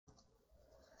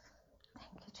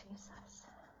Jesus.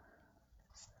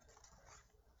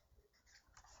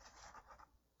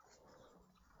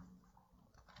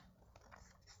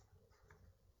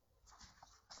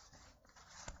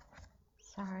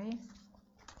 Sorry.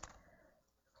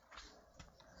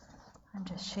 I'm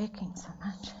just shaking so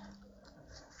much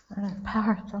under the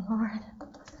power of the Lord.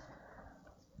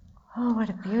 Oh, what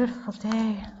a beautiful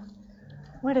day.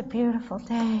 What a beautiful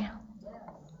day.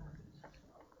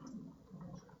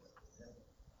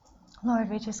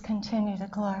 Lord, we just continue to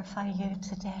glorify you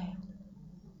today.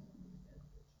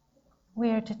 We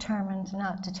are determined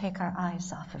not to take our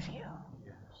eyes off of you.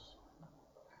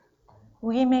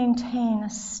 We maintain a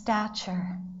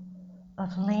stature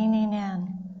of leaning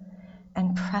in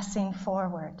and pressing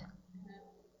forward.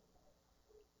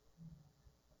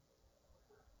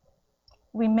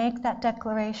 We make that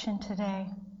declaration today.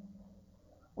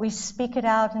 We speak it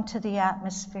out into the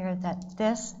atmosphere that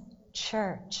this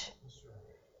church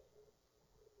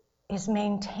is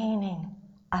maintaining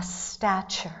a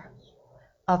stature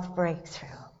of breakthrough,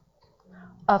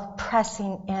 of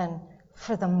pressing in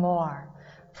for the more,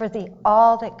 for the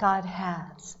all that God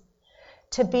has,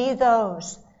 to be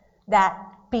those that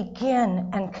begin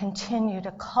and continue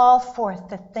to call forth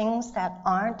the things that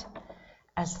aren't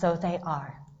as though they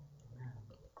are.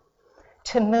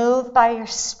 To move by your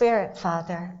Spirit,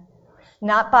 Father,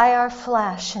 not by our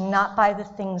flesh and not by the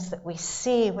things that we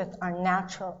see with our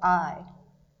natural eye,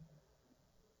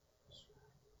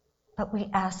 but we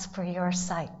ask for your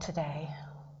sight today.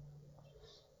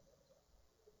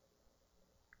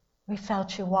 We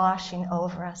felt you washing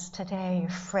over us today, your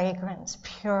fragrance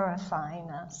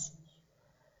purifying us.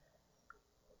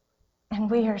 And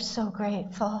we are so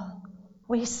grateful.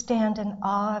 We stand in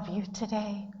awe of you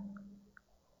today.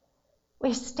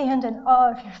 We stand in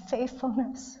awe of your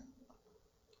faithfulness.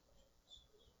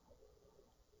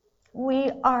 We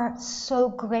are so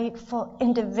grateful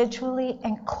individually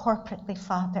and corporately,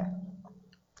 Father,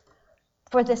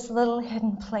 for this little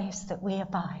hidden place that we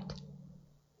abide.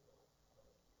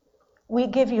 We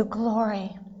give you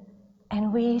glory,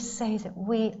 and we say that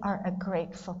we are a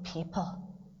grateful people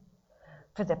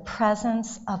for the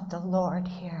presence of the Lord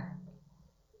here,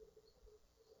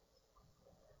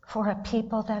 for a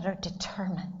people that are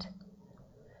determined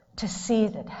to see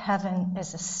that heaven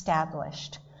is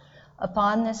established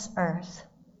upon this earth,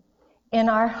 in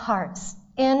our hearts,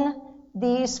 in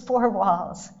these four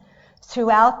walls,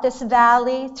 throughout this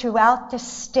valley, throughout this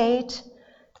state,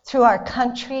 through our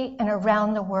country and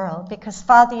around the world. Because,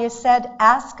 Father, you said,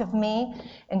 ask of me,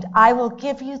 and I will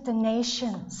give you the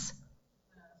nations.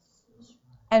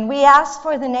 And we ask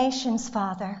for the nations,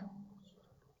 Father.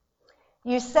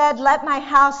 You said, let my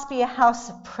house be a house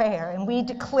of prayer. And we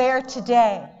declare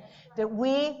today that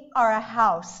we are a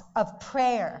house of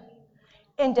prayer,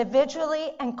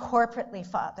 individually and corporately,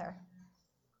 Father.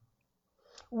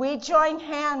 We join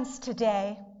hands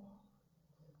today.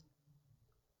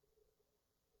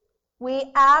 We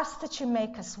ask that you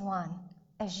make us one,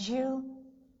 as you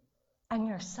and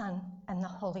your Son and the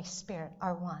Holy Spirit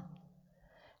are one.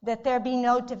 That there be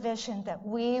no division, that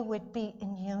we would be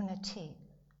in unity.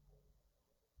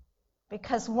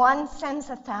 Because one sends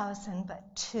 1,000,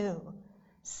 but two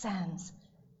sends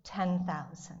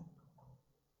 10,000.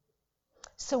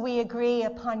 So we agree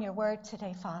upon your word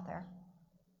today, Father.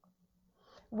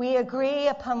 We agree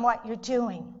upon what you're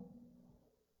doing,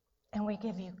 and we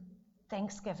give you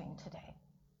thanksgiving today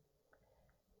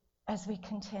as we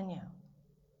continue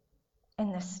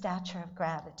in the stature of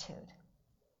gratitude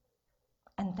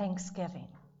and thanksgiving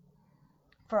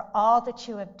for all that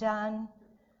you have done,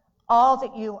 all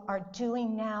that you are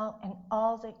doing now, and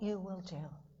all that you will do.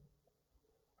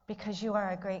 Because you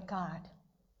are a great God,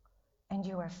 and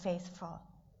you are faithful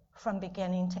from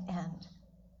beginning to end.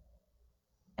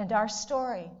 And our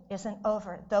story isn't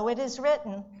over. Though it is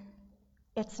written,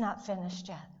 it's not finished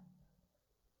yet.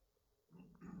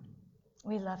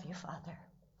 We love you, Father.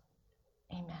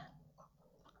 Amen.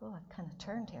 Oh, I've kind of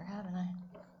turned here, haven't I?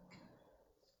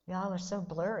 Y'all are so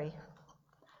blurry.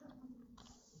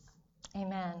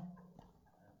 Amen.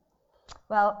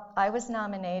 Well, I was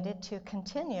nominated to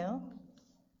continue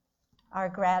our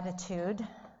gratitude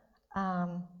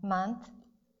month,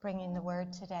 bringing the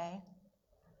word today.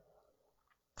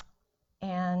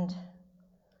 And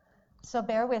so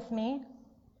bear with me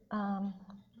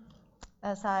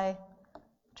as I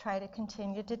try to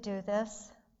continue to do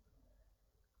this.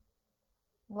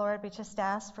 Lord, we just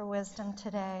ask for wisdom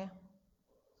today.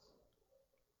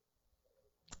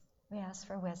 We ask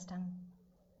for wisdom.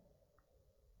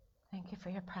 Thank you for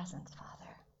your presence,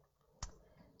 Father.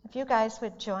 If you guys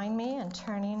would join me in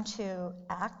turning to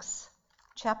Acts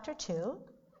chapter 2.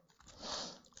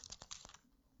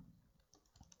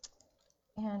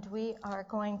 And we are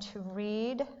going to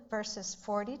read verses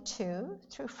 42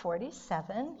 through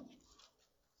 47.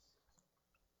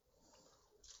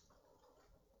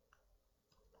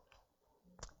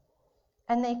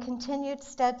 And they continued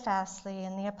steadfastly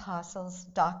in the apostles'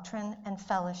 doctrine and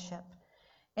fellowship,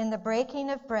 in the breaking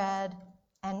of bread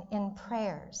and in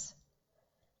prayers.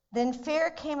 Then fear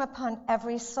came upon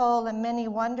every soul, and many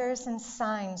wonders and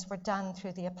signs were done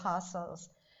through the apostles.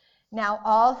 Now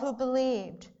all who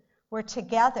believed were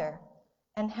together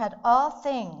and had all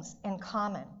things in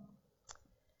common.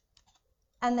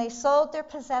 And they sold their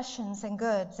possessions and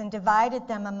goods and divided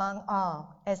them among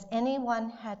all, as anyone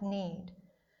had need.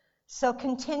 So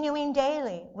continuing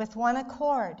daily with one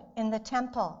accord in the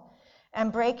temple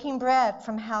and breaking bread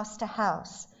from house to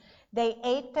house, they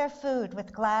ate their food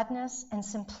with gladness and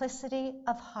simplicity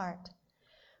of heart,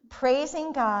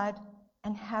 praising God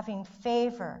and having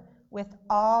favor with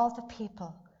all the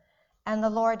people. And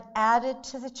the Lord added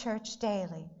to the church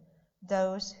daily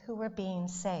those who were being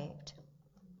saved.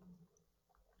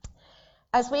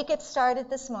 As we get started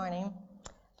this morning,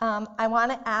 I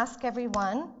want to ask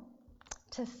everyone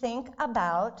to think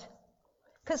about,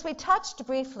 because we touched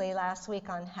briefly last week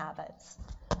on habits,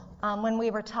 when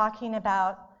we were talking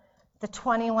about the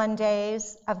 21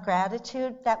 days of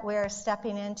gratitude that we're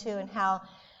stepping into, and how,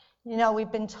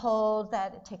 we've been told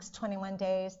that it takes 21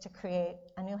 days to create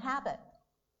a new habit.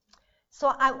 So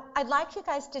I'd like you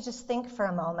guys to just think for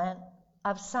a moment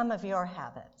of some of your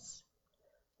habits.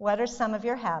 What are some of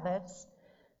your habits?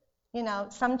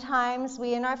 Sometimes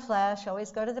we in our flesh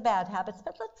always go to the bad habits,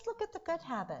 but let's look at the good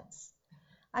habits.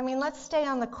 Let's stay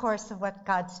on the course of what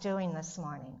God's doing this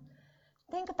morning.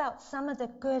 Think about some of the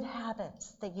good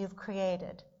habits that you've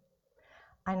created.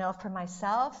 I know for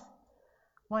myself,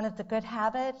 one of the good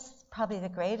habits, probably the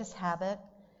greatest habit,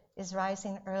 is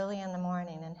rising early in the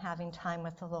morning and having time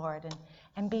with the Lord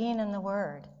and being in the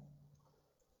Word,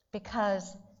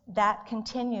 because that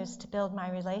continues to build my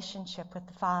relationship with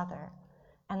the Father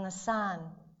and the Son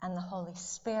and the Holy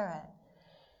Spirit.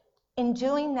 In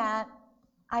doing that,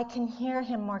 I can hear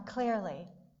Him more clearly,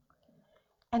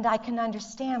 and I can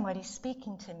understand what He's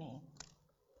speaking to me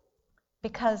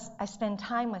because I spend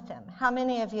time with Him. How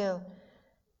many of you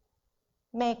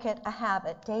make it a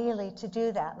habit daily to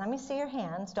do that? Let me see your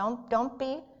hands. Don't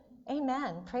be,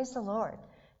 amen, praise the Lord.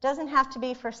 Doesn't have to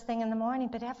be first thing in the morning,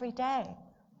 but every day.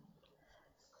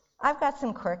 I've got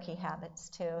some quirky habits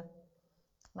too.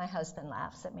 My husband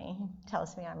laughs at me,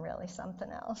 tells me I'm really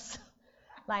something else.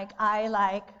 I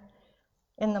like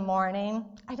in the morning,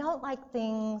 I don't like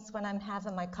things when I'm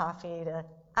having my coffee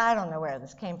I don't know where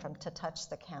this came from, to touch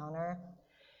the counter.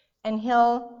 And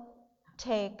he'll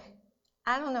take,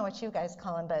 I don't know what you guys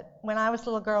call them, but when I was a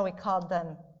little girl, we called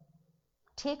them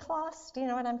tea cloths. Do you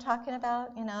know what I'm talking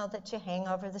about? That you hang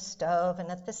over the stove and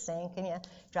at the sink and you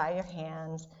dry your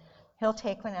hands. He'll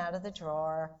take one out of the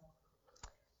drawer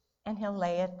and he'll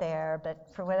lay it there,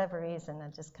 but for whatever reason, I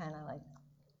just kind of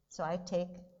so I take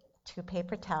 2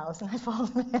 paper towels and I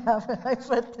fold them out and I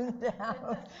put them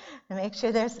down and make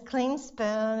sure there's a clean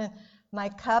spoon and my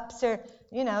cups are,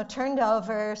 turned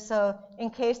over, so in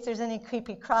case there's any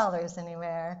creepy crawlers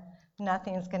anywhere,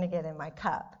 nothing's going to get in my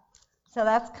cup. So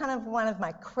that's kind of one of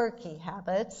my quirky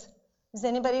habits. Does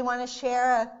anybody want to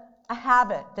share a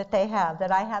habit that they have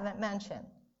that I haven't mentioned?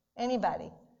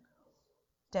 Anybody?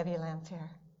 Debbie Lamphere.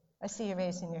 I see you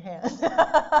raising your hand.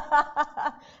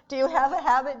 Do you have a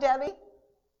habit, Debbie?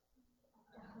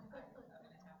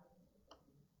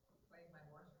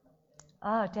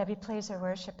 Oh, Debbie plays her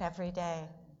worship every day,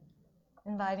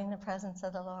 inviting the presence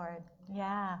of the Lord.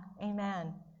 Yeah,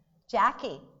 amen. Jackie?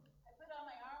 I put on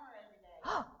my armor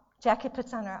every day. Jackie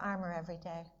puts on her armor every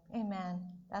day. Amen.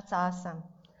 That's awesome.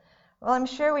 Well, I'm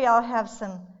sure we all have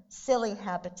some silly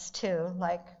habits too,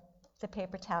 like the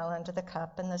paper towel under the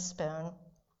cup and the spoon.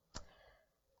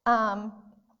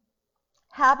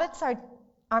 Habits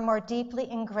are more deeply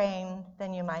ingrained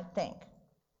than you might think.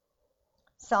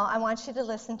 So I want you to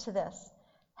listen to this.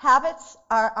 Habits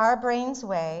are our brain's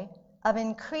way of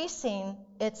increasing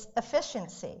its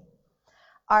efficiency.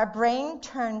 Our brain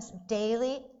turns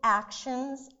daily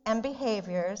actions and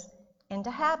behaviors into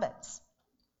habits.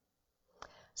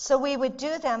 So we would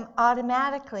do them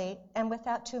automatically and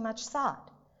without too much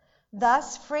thought,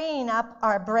 thus freeing up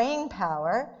our brain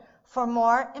power for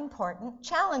more important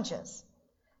challenges.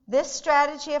 This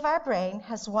strategy of our brain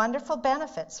has wonderful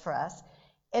benefits for us.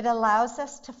 It allows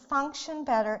us to function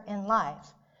better in life.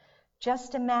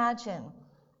 Just imagine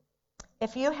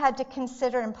if you had to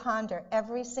consider and ponder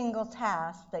every single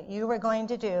task that you were going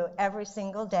to do every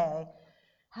single day,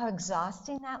 how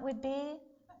exhausting that would be.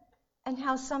 And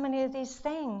how so many of these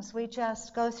things we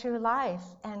just go through life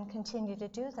and continue to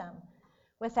do them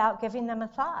without giving them a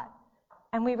thought.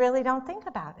 And we really don't think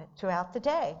about it throughout the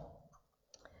day.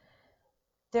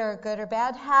 There are good or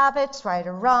bad habits, right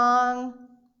or wrong,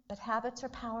 but habits are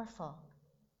powerful.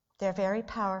 They're very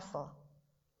powerful.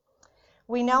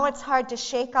 We know it's hard to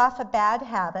shake off a bad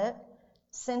habit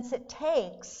since it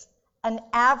takes an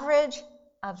average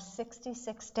of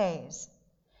 66 days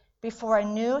before a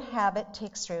new habit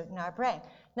takes root in our brain.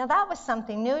 Now that was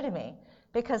something new to me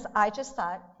because I just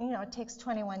thought, it takes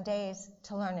 21 days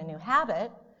to learn a new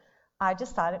habit. I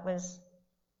just thought it was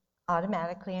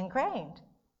automatically ingrained.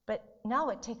 But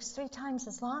no, it takes 3 times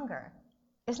as longer.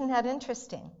 Isn't that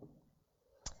interesting?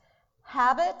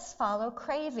 Habits follow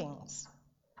cravings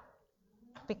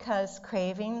because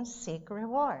cravings seek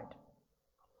reward.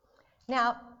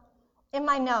 Now, in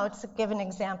my notes, I give an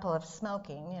example of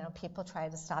smoking. People try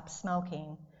to stop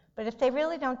smoking. But if they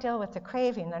really don't deal with the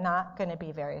craving, they're not going to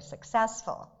be very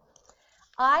successful.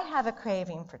 I have a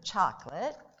craving for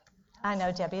chocolate. I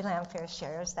know Debbie Lamphere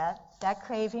shares that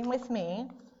craving with me.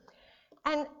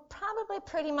 And probably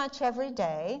pretty much every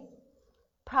day,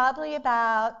 probably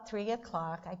about 3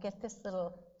 o'clock, I get this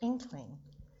little inkling.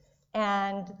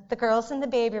 And the girls in the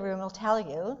baby room will tell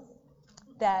you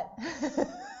that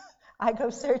I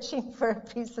go searching for a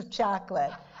piece of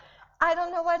chocolate. I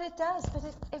don't know what it does, but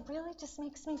it really just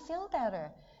makes me feel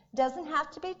better. It doesn't have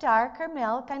to be dark or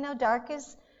milk. I know dark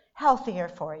is healthier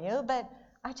for you, but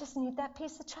I just need that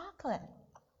piece of chocolate.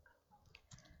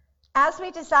 As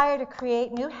we desire to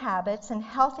create new habits and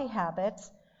healthy habits,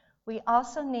 we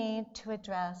also need to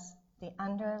address the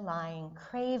underlying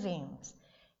cravings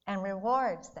and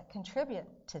rewards that contribute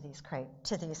to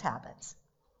these habits.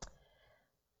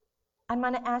 I'm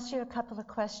going to ask you a couple of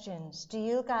questions. Do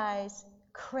you guys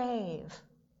crave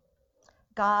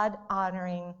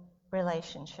God-honoring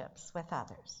relationships with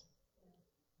others?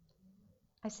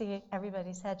 I see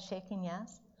everybody's head shaking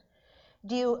yes.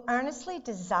 Do you earnestly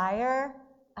desire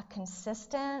a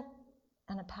consistent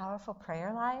and a powerful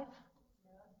prayer life?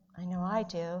 I know I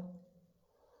do.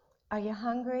 Are you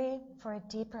hungry for a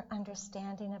deeper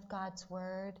understanding of God's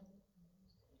Word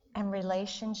and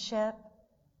relationship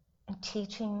and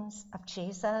teachings of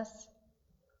Jesus?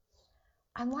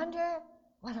 I wonder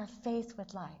what our faith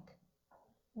would like.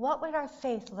 What would our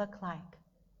faith look like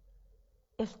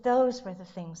if those were the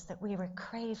things that we were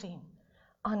craving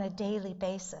on a daily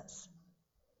basis?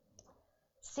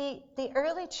 See, the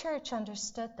early church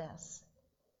understood this.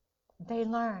 They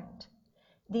learned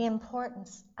the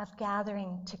importance of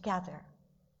gathering together,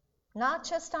 not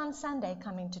just on Sunday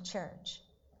coming to church,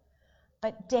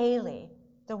 but daily.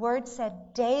 The word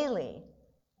said daily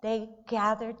they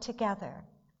gathered together.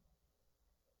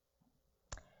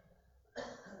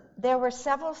 There were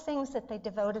several things that they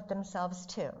devoted themselves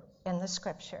to in the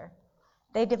scripture.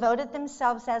 They devoted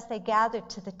themselves as they gathered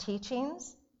to the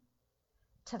teachings,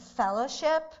 to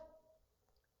fellowship,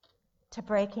 to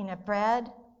breaking of bread,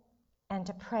 and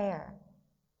to prayer.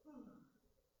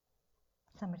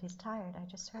 Somebody's tired, I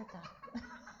just heard that.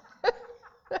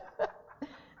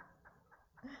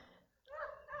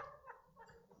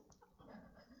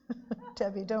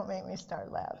 Debbie, don't make me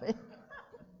start laughing.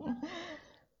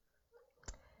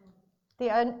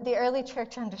 The early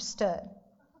church understood.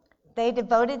 They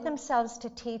devoted themselves to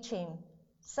teaching.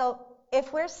 So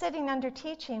if we're sitting under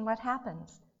teaching, what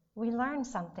happens? We learn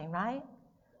something, right?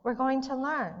 We're going to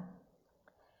learn.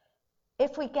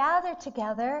 If we gather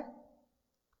together,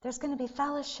 there's going to be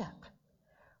fellowship.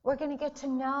 We're going to get to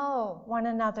know one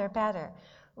another better.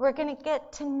 We're going to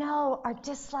get to know our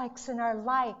dislikes and our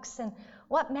likes and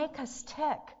what makes us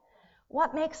tick,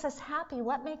 what makes us happy,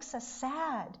 what makes us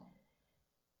sad.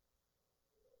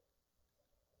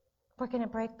 We're going to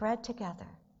break bread together.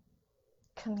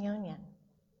 Communion.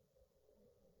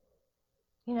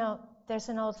 There's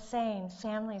an old saying,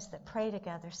 families that pray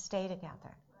together stay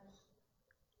together.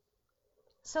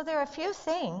 So there are a few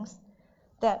things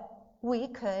that we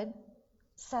could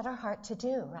set our heart to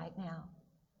do right now.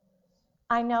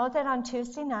 I know that on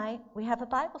Tuesday night we have a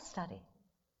Bible study.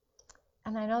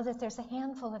 And I know that there's a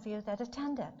handful of you that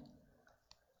attended.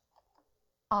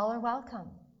 All are welcome.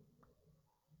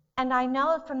 And I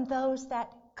know from those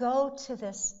that go to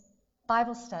this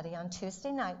Bible study on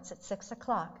Tuesday nights at 6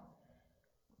 o'clock,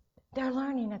 they're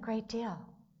learning a great deal.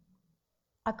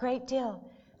 A great deal.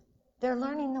 They're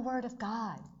learning the Word of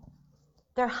God.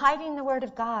 They're hiding the Word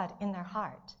of God in their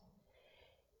heart.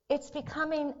 It's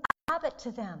becoming a habit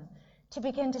to them to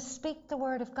begin to speak the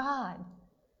Word of God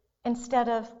instead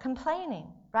of complaining.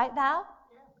 Right, Val?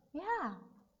 Yeah.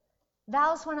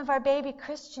 Val's one of our baby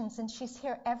Christians, and she's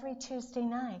here every Tuesday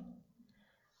night.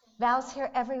 Val's here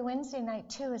every Wednesday night,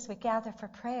 too, as we gather for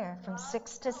prayer from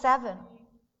 6 to 7.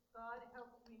 God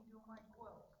helps me do my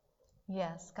quilt.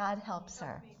 Yes, God helps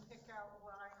her. He helps me pick out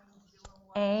what I need to do and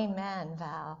what I want. Amen,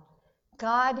 Val.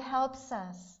 God helps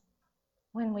us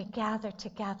when we gather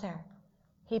together.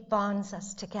 He bonds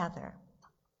us together.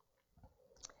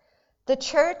 The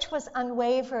church was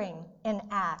unwavering in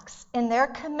Acts in their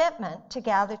commitment to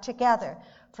gather together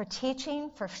for teaching,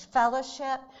 for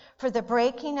fellowship, for the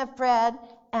breaking of bread,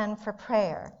 and for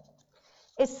prayer.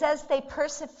 It says they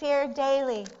persevered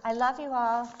daily. I love you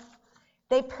all.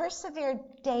 They persevered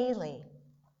daily.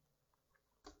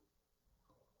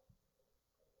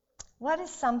 What is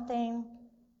something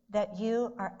that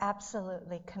you are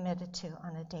absolutely committed to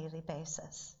on a daily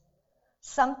basis?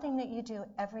 Something that you do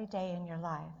every day in your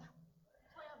life.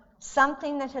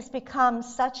 Something that has become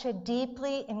such a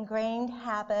deeply ingrained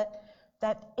habit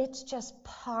that it's just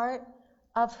part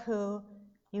of who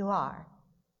you are.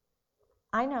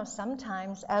 I know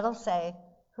sometimes Ed will say,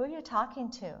 "Who are you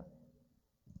talking to?"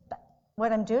 But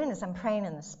what I'm doing is I'm praying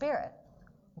in the Spirit.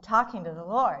 I'm talking to the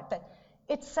Lord. But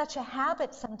it's such a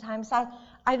habit sometimes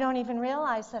I don't even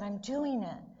realize that I'm doing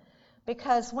it.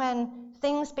 Because when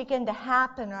things begin to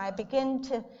happen or I begin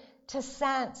to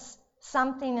sense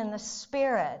something in the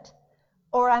Spirit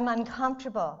or I'm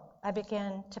uncomfortable, I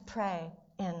begin to pray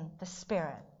in the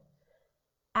Spirit.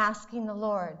 Asking the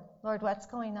Lord, "Lord, what's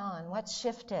going on? What's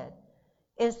shifted?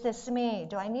 Is this me?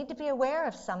 Do I need to be aware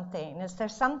of something? Is there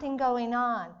something going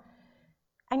on?"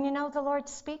 And you know, the Lord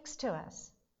speaks to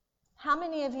us. How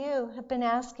many of you have been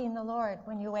asking the Lord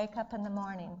when you wake up in the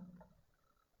morning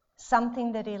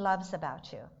something that He loves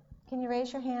about you? Can you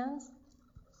raise your hands?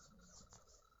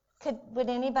 Would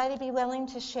anybody be willing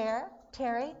to share?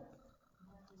 Terry?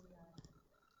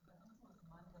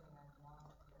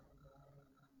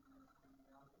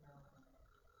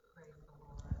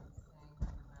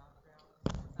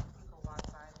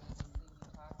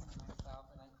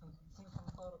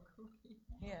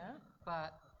 Yeah.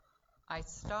 But I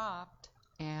stopped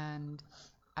and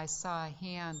I saw a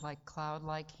hand, like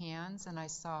cloud-like hands, and I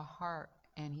saw a heart,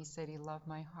 and He said He loved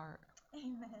my heart.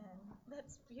 Amen.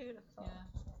 That's beautiful. Yeah.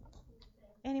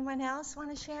 Anyone else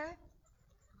want to share?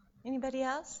 Anybody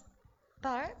else?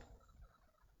 Barb?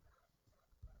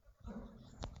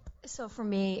 So for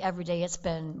me, every day it's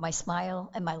been my smile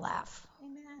and my laugh.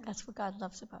 Amen. That's what God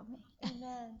loves about me.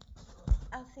 Amen.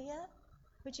 Althea,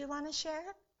 would you want to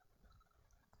share?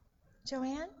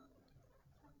 Joanne?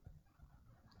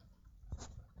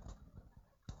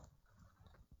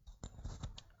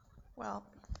 Well,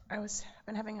 I've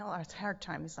been having a lot of hard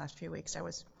time these last few weeks. I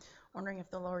was wondering if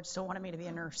the Lord still wanted me to be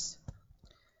a nurse,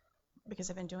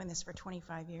 because I've been doing this for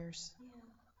 25 years.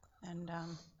 Yeah. And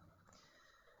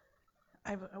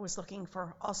I was looking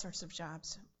for all sorts of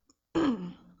jobs.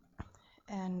 And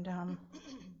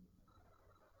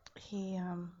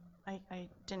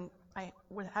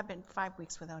I have been 5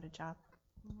 weeks without a job.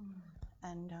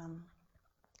 And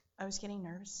I was getting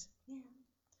nervous.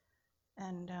 Yeah.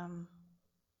 And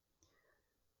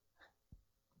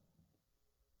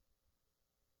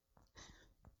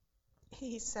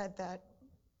He said that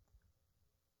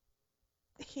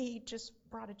He just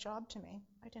brought a job to me.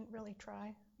 I didn't really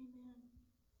try.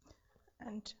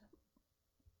 And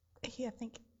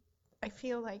I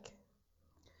feel like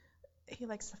He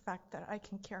likes the fact that I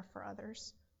can care for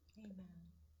others.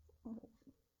 Amen.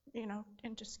 You know,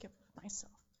 and just give of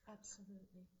myself.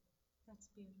 Absolutely. That's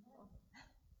beautiful.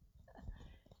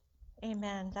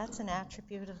 Amen. That's an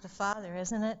attribute of the Father,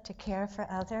 isn't it? To care for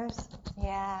others.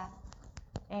 Yeah.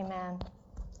 Amen.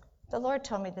 The Lord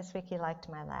told me this week He liked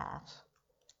my laugh.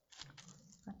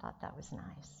 I thought that was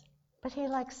nice. But He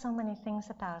likes so many things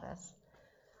about us.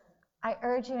 I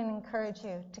urge you and encourage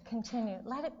you to continue.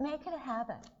 Make it a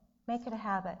habit. Make it a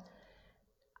habit.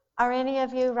 Are any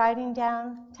of you writing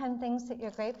down 10 things that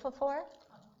you're grateful for?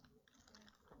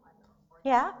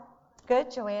 Yeah? Good.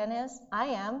 Joanne is. I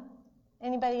am.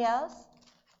 Anybody else?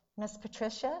 Miss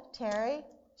Patricia, Terry,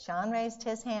 Sean raised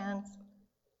his hands.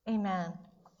 Amen.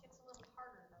 It's a little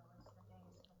harder, though, as the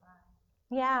days go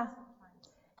by. Yeah.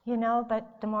 You know,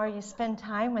 but the more you spend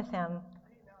time with Him,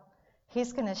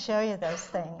 He's going to show you those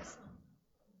things.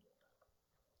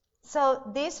 So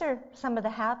these are some of the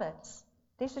habits.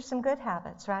 These are some good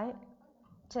habits, right?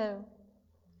 To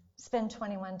spend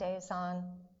 21 days on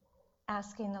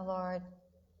asking the Lord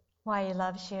why He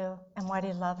loves you and what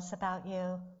He loves about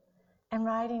you, and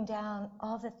writing down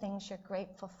all the things you're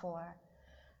grateful for.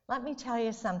 Let me tell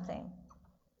you something.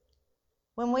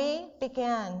 When we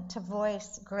begin to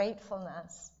voice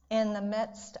gratefulness in the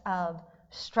midst of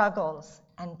struggles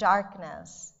and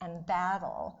darkness and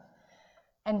battle,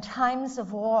 and times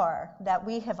of war that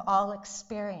we have all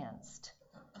experienced,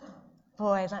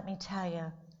 boy, let me tell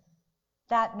you,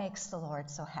 that makes the Lord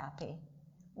so happy.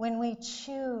 When we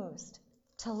choose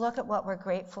to look at what we're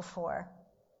grateful for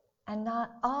and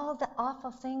not all the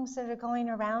awful things that are going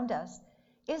around us.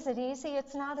 Is it easy?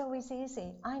 It's not always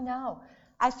easy. I know.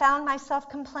 I found myself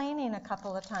complaining a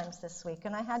couple of times this week,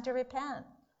 and I had to repent.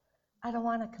 I don't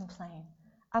want to complain.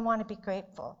 I want to be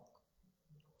grateful.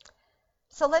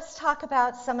 So let's talk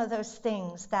about some of those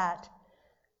things that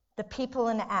the people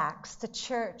in Acts, the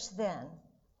church then,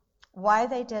 why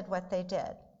they did what they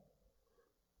did.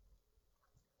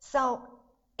 So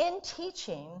in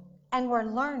teaching, and we're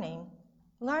learning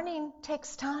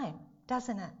takes time,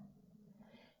 doesn't it?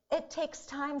 It takes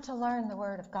time to learn the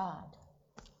Word of God.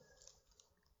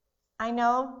 I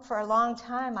know for a long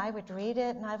time I would read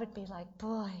it and I would be like,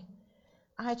 boy,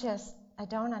 I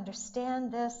don't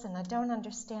understand this and I don't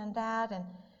understand that.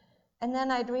 And then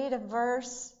I'd read a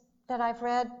verse that I've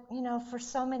read, for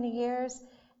so many years,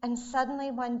 and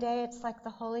suddenly one day it's like the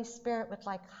Holy Spirit would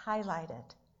highlight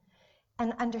it,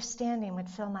 and understanding would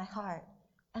fill my heart,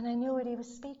 and I knew what He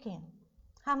was speaking.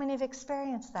 How many have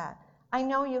experienced that? I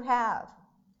know you have.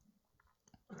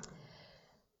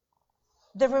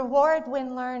 The reward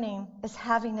when learning is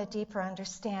having a deeper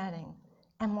understanding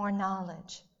and more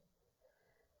knowledge.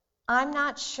 I'm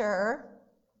not sure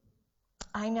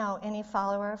I know any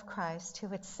follower of Christ who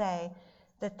would say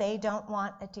that they don't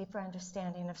want a deeper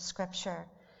understanding of Scripture,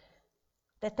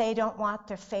 that they don't want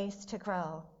their faith to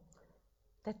grow,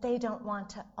 that they don't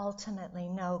want to ultimately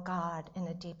know God in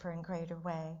a deeper and greater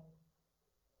way.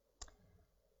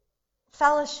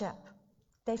 Fellowship.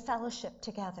 They fellowship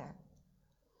together.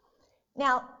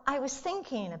 Now, I was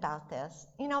thinking about this.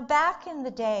 Back in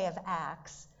the day of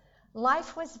Acts,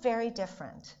 life was very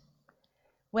different.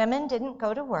 Women didn't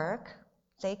go to work.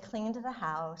 They cleaned the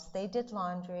house. They did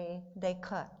laundry. They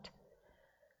cooked.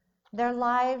 Their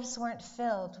lives weren't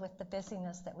filled with the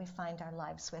busyness that we find our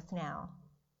lives with now.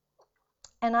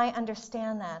 And I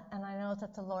understand that, and I know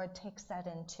that the Lord takes that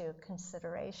into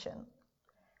consideration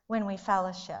when we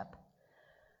fellowship.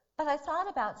 But I thought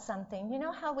about something. You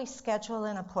know how we schedule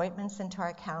in appointments into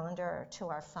our calendar or to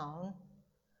our phone?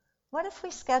 What if we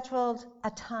scheduled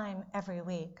a time every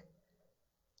week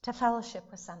to fellowship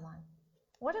with someone?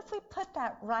 What if we put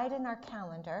that right in our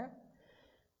calendar?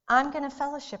 I'm going to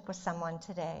fellowship with someone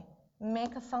today.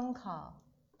 Make a phone call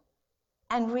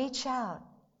and reach out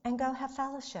and go have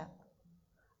fellowship.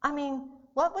 I mean,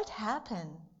 what would happen?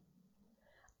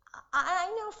 I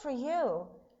know for you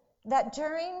that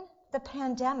during the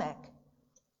pandemic,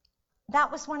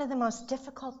 that was one of the most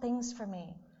difficult things for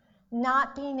me,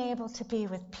 not being able to be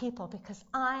with people, because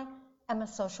I am a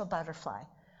social butterfly.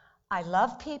 I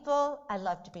love people. I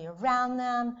love to be around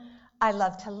them. I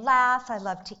love to laugh. I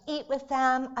love to eat with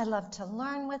them. I love to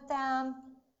learn with them.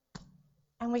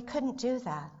 And we couldn't do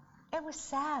that. It was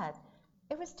sad.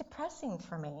 It was depressing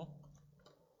for me.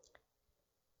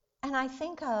 And I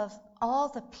think of all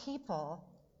the people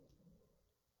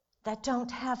that don't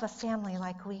have a family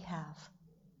like we have.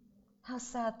 How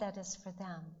sad that is for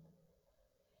them.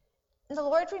 The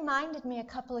Lord reminded me a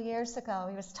couple of years ago,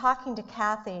 He was talking to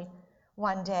Kathy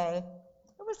one day.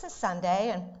 It was a Sunday,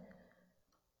 and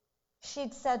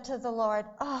she'd said to the Lord,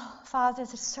 "Oh, Father,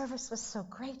 the service was so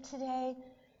great today.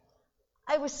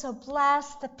 I was so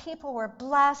blessed. The people were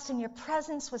blessed, and your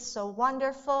presence was so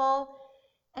wonderful."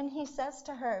 And He says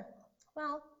to her,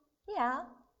 "Well, yeah,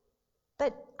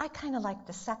 but I kind of like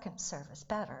the second service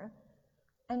better."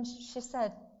 And she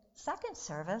said, "Second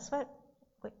service? What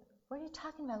are you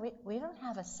talking about? We don't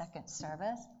have a second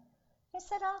service." He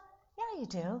said, "Oh, yeah, you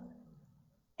do.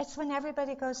 It's when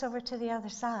everybody goes over to the other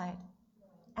side,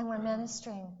 and we're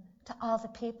ministering to all the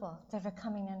people that are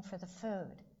coming in for the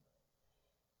food."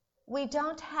 We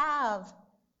don't have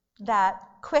that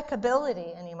quick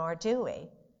ability anymore, do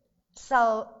we?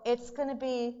 So it's going to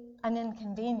be an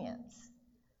inconvenience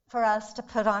for us to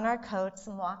put on our coats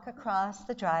and walk across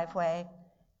the driveway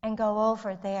and go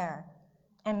over there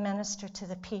and minister to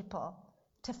the people,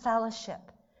 to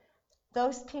fellowship.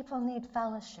 Those people need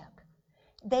fellowship.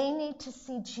 They need to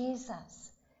see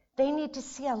Jesus. They need to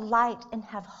see a light and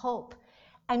have hope.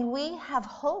 And we have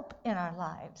hope in our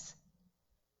lives.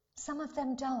 Some of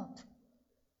them don't.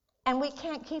 And we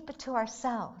can't keep it to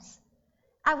ourselves.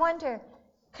 I wonder,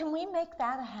 can we make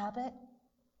that a habit?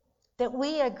 That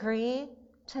we agree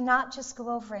to not just go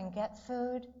over and get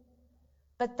food,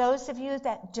 but those of you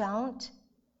that don't,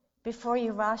 before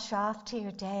you rush off to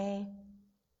your day,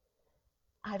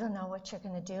 I don't know what you're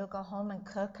going to do, go home and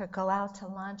cook or go out to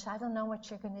lunch. I don't know what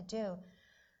you're going to do.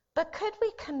 But could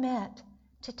we commit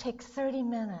to take 30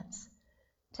 minutes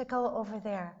to go over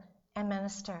there and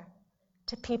minister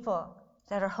to people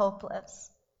that are hopeless,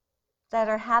 that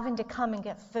are having to come and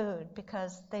get food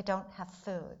because they don't have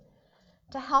food,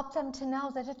 to help them to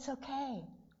know that it's okay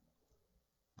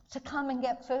to come and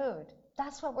get food.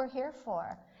 That's what we're here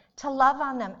for, to love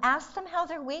on them. Ask them how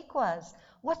their week was.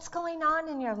 What's going on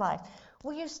in your life?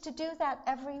 We used to do that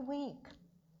every week.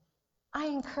 I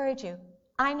encourage you.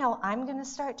 I know I'm going to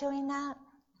start doing that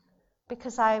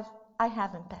because I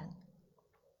haven't been.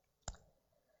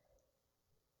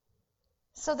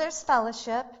 So there's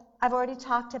fellowship. I've already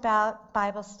talked about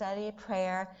Bible study,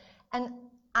 prayer, and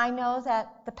I know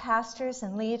that the pastors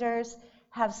and leaders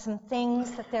have some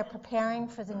things that they're preparing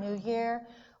for the new year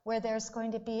where there's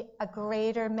going to be a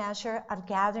greater measure of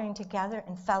gathering together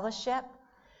in fellowship.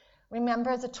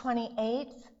 Remember the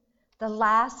 28th, the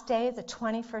last day, the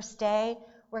 21st day,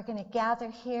 we're going to gather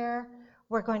here.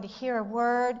 We're going to hear a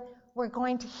word. We're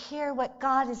going to hear what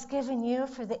God has given you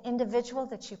for the individual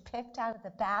that you picked out of the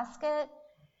basket.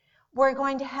 We're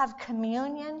going to have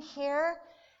communion here,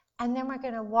 and then we're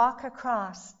going to walk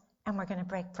across and we're going to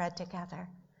break bread together.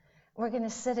 We're going to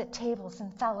sit at tables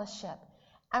in fellowship,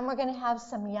 and we're going to have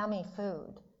some yummy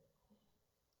food.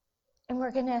 And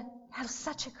we're going to have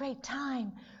such a great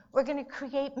time. We're going to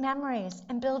create memories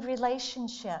and build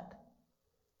relationship.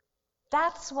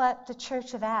 That's what the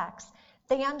Church of Acts,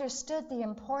 they understood the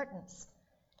importance.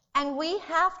 And we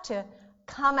have to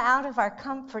come out of our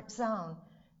comfort zone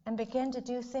and begin to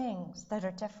do things that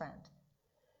are different.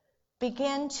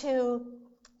 Begin to,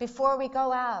 before we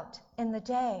go out in the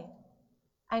day,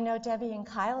 I know Debbie and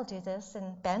Kyle do this,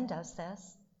 and Ben does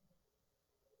this.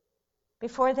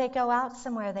 Before they go out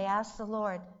somewhere, they ask the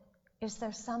Lord, is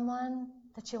there someone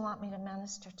that you want me to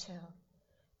minister to?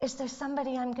 Is there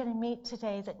somebody I'm going to meet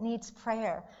today that needs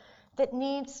prayer, that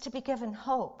needs to be given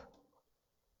hope?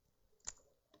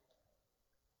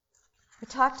 We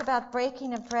talked about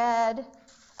breaking of bread.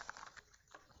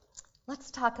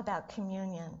 Let's talk about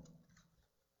communion.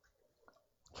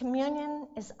 Communion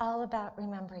is all about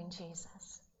remembering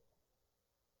Jesus,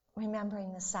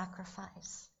 remembering the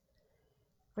sacrifice,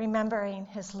 remembering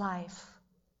his life,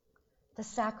 the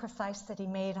sacrifice that he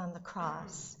made on the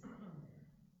cross.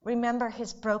 Remember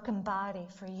his broken body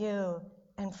for you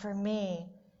and for me,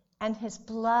 and his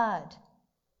blood,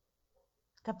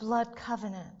 the blood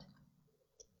covenant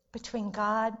between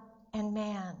God and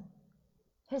man.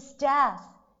 His death,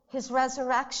 his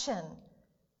resurrection,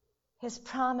 his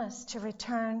promise to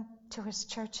return to his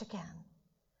church again.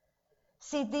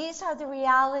 See, these are the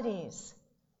realities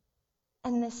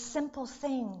and the simple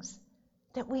things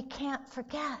that we can't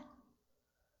forget.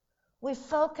 We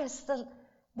focus,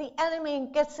 the enemy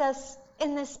gets us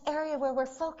in this area where we're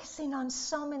focusing on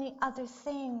so many other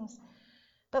things.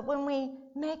 But when we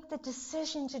make the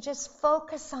decision to just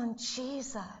focus on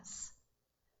Jesus,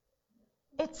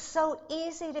 it's so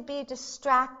easy to be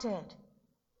distracted.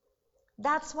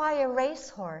 That's why a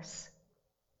racehorse,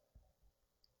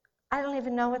 I don't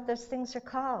even know what those things are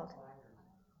called.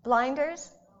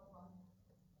 Blinders?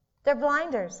 They're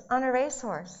blinders on a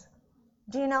racehorse.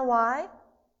 Do you know why?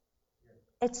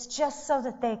 It's just so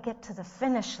that they get to the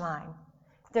finish line.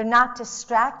 They're not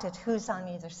distracted who's on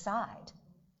either side.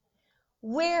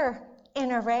 We're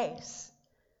in a race.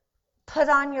 Put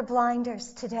on your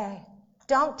blinders today.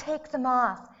 Don't take them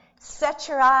off. Set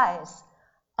your eyes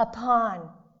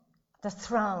upon the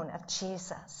throne of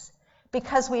Jesus,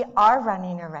 because we are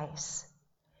running a race.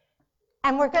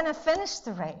 And we're going to finish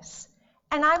the race.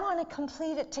 And I want to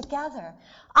complete it together.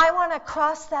 I want to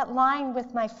cross that line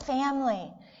with my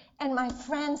family and my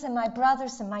friends and my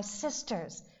brothers and my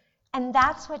sisters. And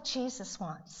that's what Jesus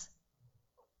wants.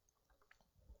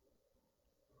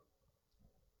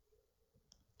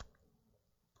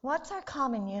 What's our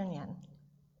common union?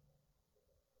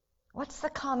 What's the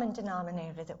common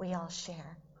denominator that we all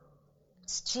share?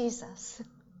 It's Jesus.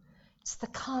 It's the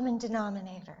common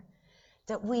denominator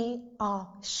that we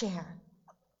all share.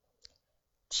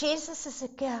 Jesus is a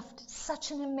gift,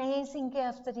 such an amazing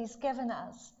gift that he's given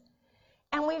us.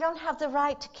 And we don't have the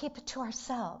right to keep it to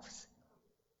ourselves.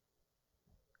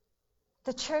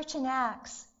 The church in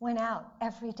Acts went out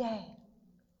every day,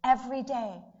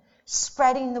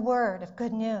 spreading the word of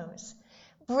good news,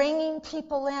 bringing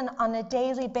people in on a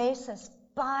daily basis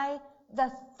by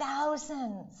the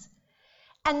thousands.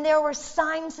 And there were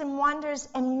signs and wonders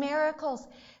and miracles.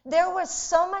 There was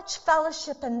so much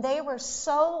fellowship, and they were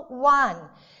so one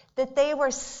that they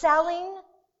were selling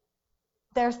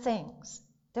their things,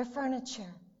 their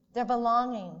furniture, their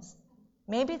belongings,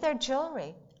 maybe their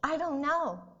jewelry, I don't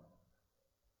know,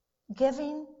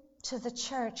 giving to the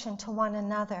church and to one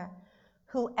another,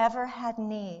 whoever had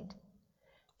need.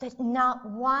 that not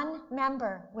one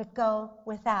member would go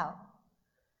without.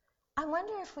 I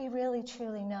wonder if we really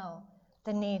truly know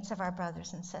the needs of our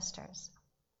brothers and sisters.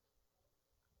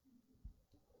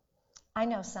 I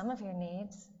know some of your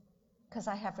needs because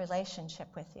I have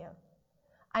relationship with you.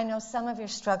 I know some of your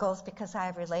struggles because I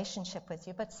have relationship with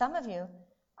you, but some of you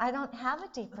I don't have a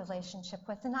deep relationship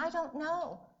with, and I don't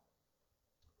know.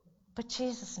 But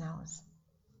Jesus knows.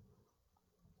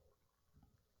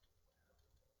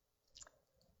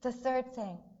 The third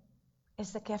thing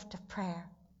is the gift of prayer.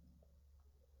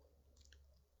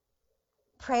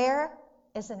 Prayer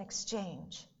is an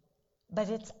exchange, but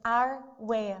it's our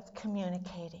way of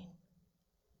communicating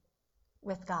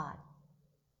with God.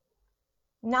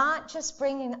 Not just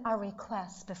bringing our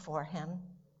requests before Him,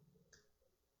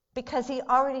 because He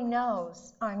already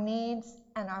knows our needs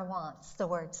and our wants, the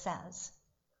Word says.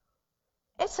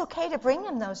 It's okay to bring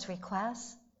Him those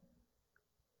requests,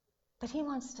 but He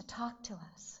wants to talk to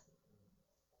us.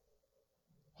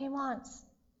 He wants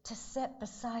to sit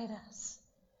beside us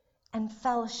and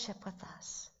fellowship with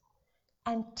us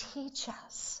and teach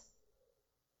us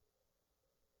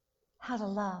how to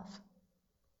love,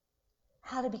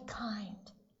 how to be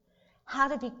kind, how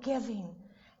to be giving,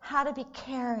 how to be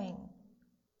caring,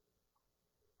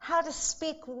 how to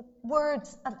speak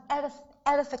words of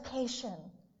edification,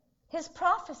 His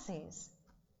prophecies.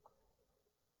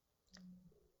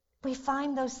 We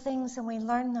find those things and we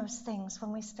learn those things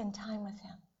when we spend time with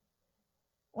Him,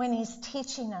 when He's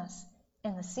teaching us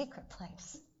in the secret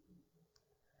place.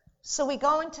 So we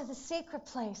go into the secret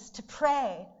place to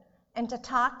pray and to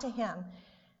talk to Him,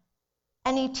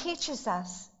 and He teaches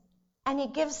us, and He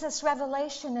gives us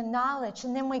revelation and knowledge,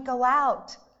 and then we go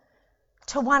out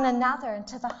to one another and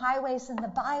to the highways and the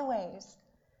byways,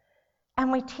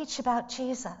 and we teach about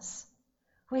Jesus.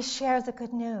 We share the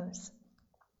good news.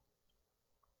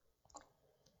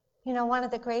 You know, one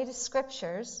of the greatest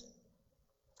scriptures,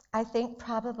 I think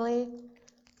probably,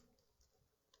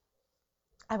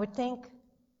 I would think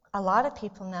a lot of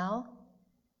people know,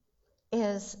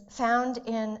 is found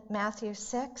in Matthew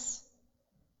 6,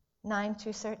 9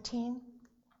 through 13.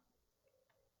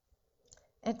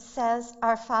 It says,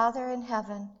 "Our Father in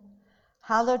heaven,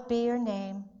 hallowed be your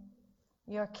name.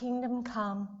 Your kingdom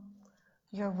come,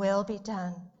 your will be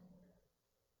done,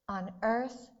 on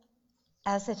earth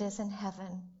as it is in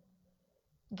heaven.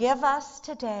 Give us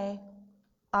today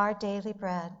our daily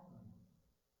bread,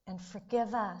 and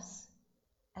forgive us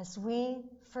as we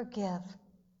forgive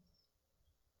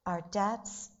our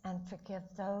debts, and forgive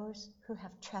those who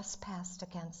have trespassed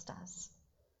against us.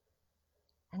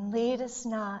 And lead us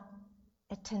not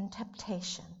into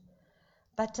temptation,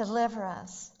 but deliver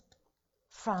us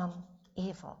from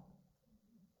evil.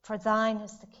 For thine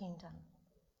is the kingdom,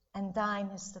 and thine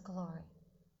is the glory,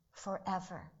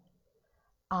 forever.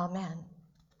 Amen."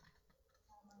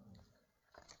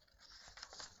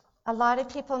 A lot of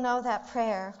people know that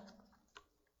prayer.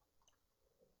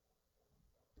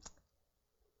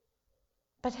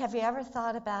 But have you ever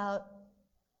thought about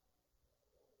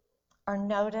or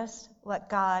noticed what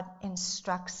God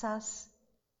instructs us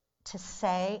to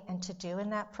say and to do in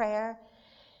that prayer?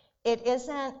 It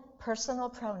isn't personal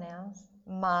pronouns,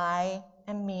 my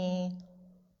and me.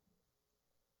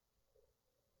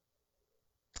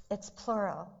 It's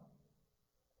plural,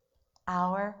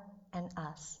 our and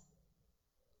us.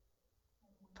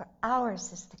 For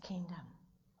ours is the kingdom.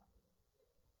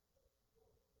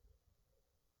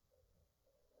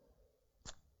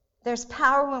 There's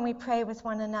power when we pray with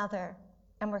one another,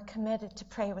 and we're committed to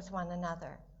pray with one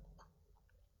another.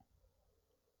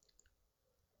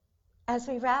 As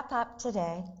we wrap up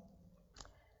today,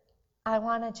 I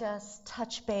want to just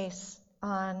touch base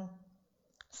on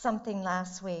something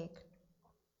last week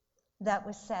that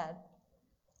was said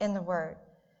in the Word.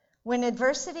 When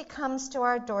adversity comes to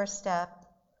our doorstep,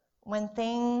 when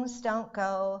things don't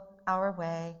go our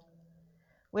way,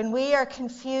 when we are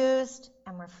confused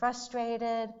and we're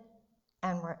frustrated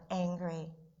and we're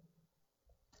angry,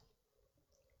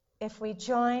 if we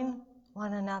join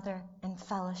one another in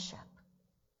fellowship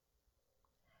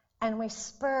and we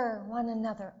spur one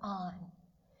another on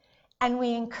and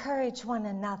we encourage one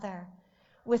another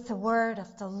with the word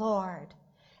of the Lord,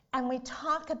 and we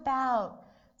talk about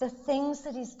the things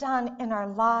that He's done in our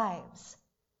lives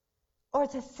or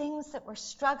the things that we're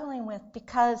struggling with,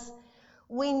 because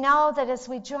we know that as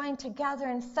we join together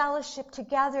and fellowship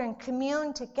together and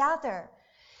commune together,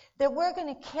 that we're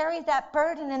going to carry that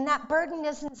burden, and that burden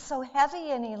isn't so heavy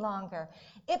any longer.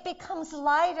 It becomes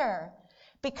lighter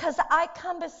because I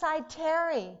come beside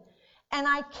Terry and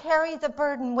I carry the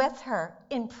burden with her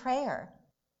in prayer.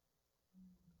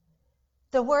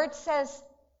 The Word says,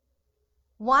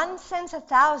 One sends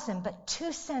 1,000, but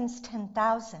two sends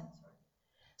 10,000.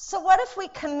 So what if we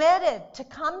committed to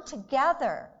come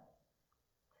together,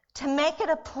 to make it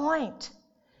a point,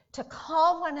 to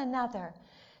call one another,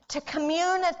 to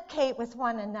communicate with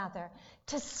one another,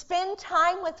 to spend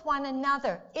time with one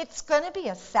another? It's going to be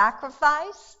a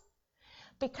sacrifice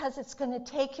because it's going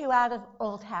to take you out of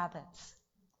old habits.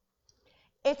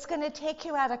 It's going to take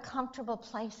you out of comfortable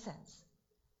places.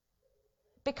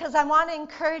 Because I want to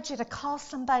encourage you to call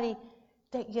somebody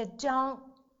that you don't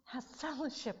have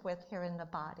fellowship with here in the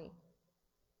body.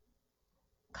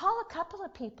 Call a couple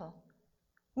of people.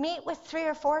 Meet with 3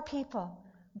 or 4 people.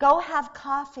 Go have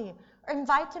coffee or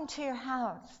invite them to your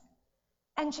house.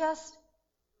 And just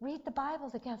read the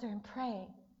Bible together and pray.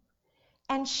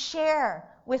 And share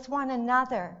with one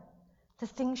another the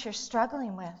things you're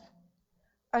struggling with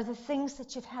or the things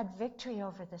that you've had victory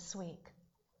over this week.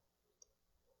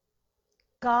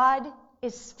 God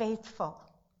is faithful.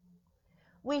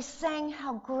 We sang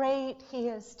how great He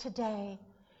is today.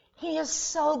 He is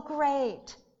so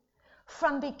great.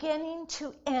 From beginning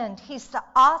to end, He's the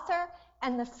author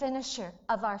and the finisher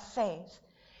of our faith.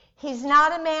 He's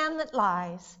not a man that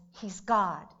lies. He's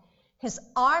God. His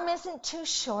arm isn't too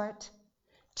short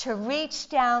to reach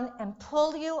down and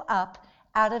pull you up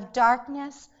out of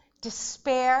darkness,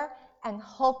 despair, and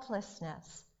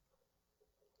hopelessness.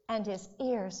 And His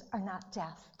ears are not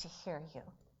deaf to hear you.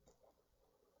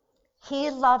 He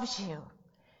loves you,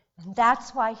 and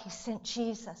that's why He sent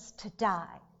Jesus to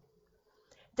die.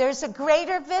 There's a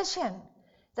greater vision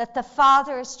that the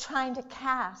Father is trying to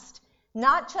cast,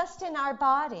 not just in our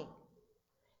body.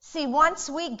 See, once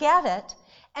we get it,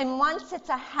 and once it's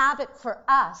a habit for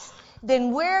us,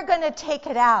 then we're going to take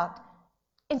it out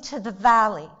into the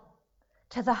valley,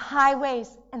 to the highways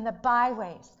and the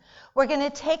byways. We're going to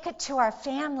take it to our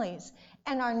families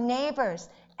and our neighbors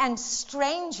and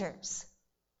strangers.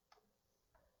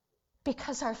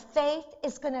 Because our faith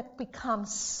is going to become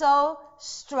so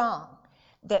strong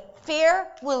that fear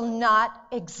will not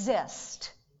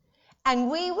exist. And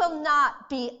we will not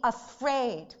be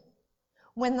afraid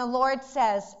when the Lord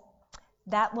says,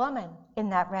 that woman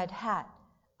in that red hat,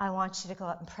 I want you to go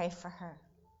up and pray for her.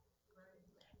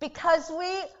 Because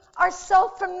we are so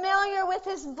familiar with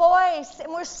His voice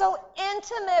and we're so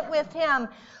intimate with Him.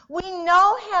 We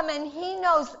know Him and He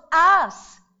knows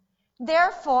us.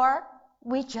 Therefore,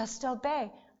 we just obey.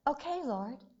 Okay,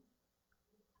 Lord.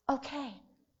 Okay.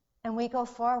 And we go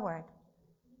forward.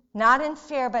 Not in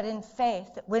fear, but in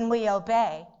faith that when we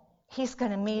obey, He's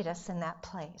going to meet us in that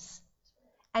place.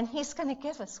 And He's going to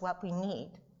give us what we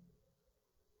need.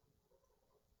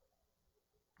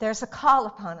 There's a call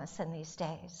upon us in these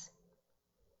days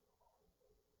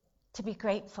to be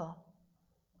grateful,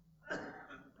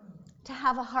 to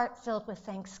have a heart filled with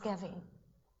thanksgiving,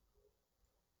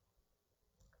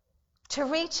 to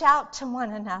reach out to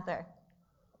one another,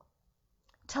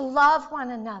 to love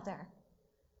one another,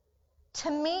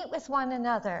 to meet with one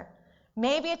another.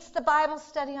 Maybe it's the Bible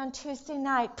study on Tuesday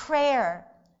night, prayer.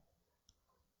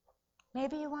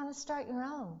 Maybe you want to start your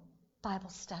own Bible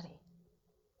study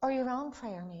or your own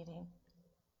prayer meeting.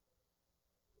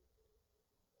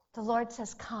 The Lord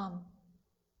says, come.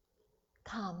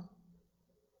 Come.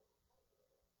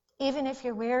 Even if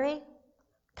you're weary,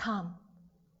 come.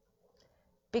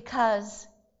 Because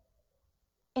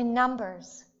in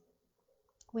numbers,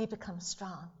 we become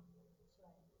strong.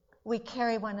 We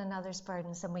carry one another's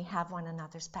burdens and we have one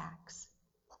another's backs.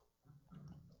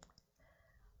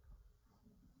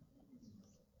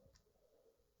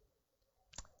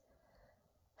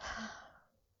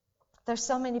 There's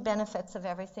so many benefits of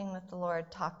everything that the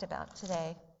Lord talked about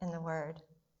today in the Word.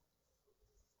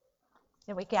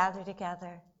 That we gather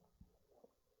together,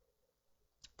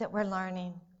 that we're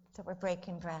learning, that we're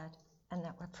breaking bread, and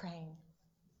that we're praying.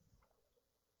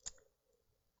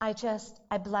 I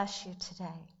bless you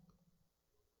today.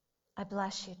 I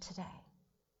bless you today.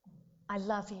 I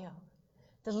love you.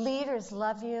 The leaders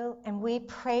love you, and we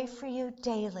pray for you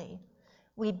daily.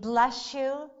 We bless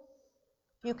you.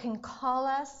 You can call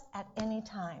us at any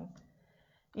time.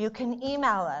 You can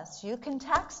email us. You can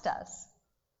text us.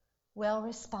 We'll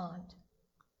respond.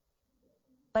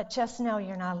 But just know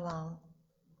you're not alone.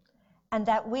 And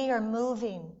that we are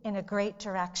moving in a great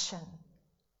direction.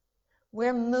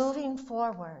 We're moving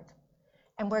forward.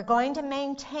 And we're going to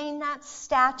maintain that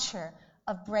stature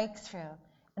of breakthrough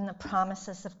in the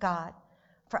promises of God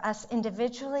for us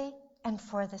individually and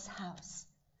for this house.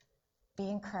 Be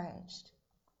encouraged.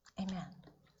 Amen.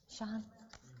 Sean?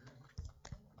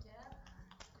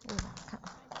 You're welcome.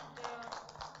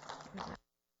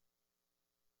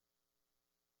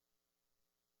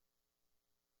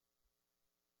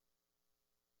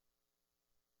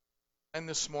 And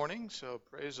this morning, so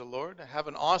praise the Lord. Have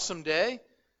an awesome day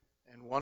and one.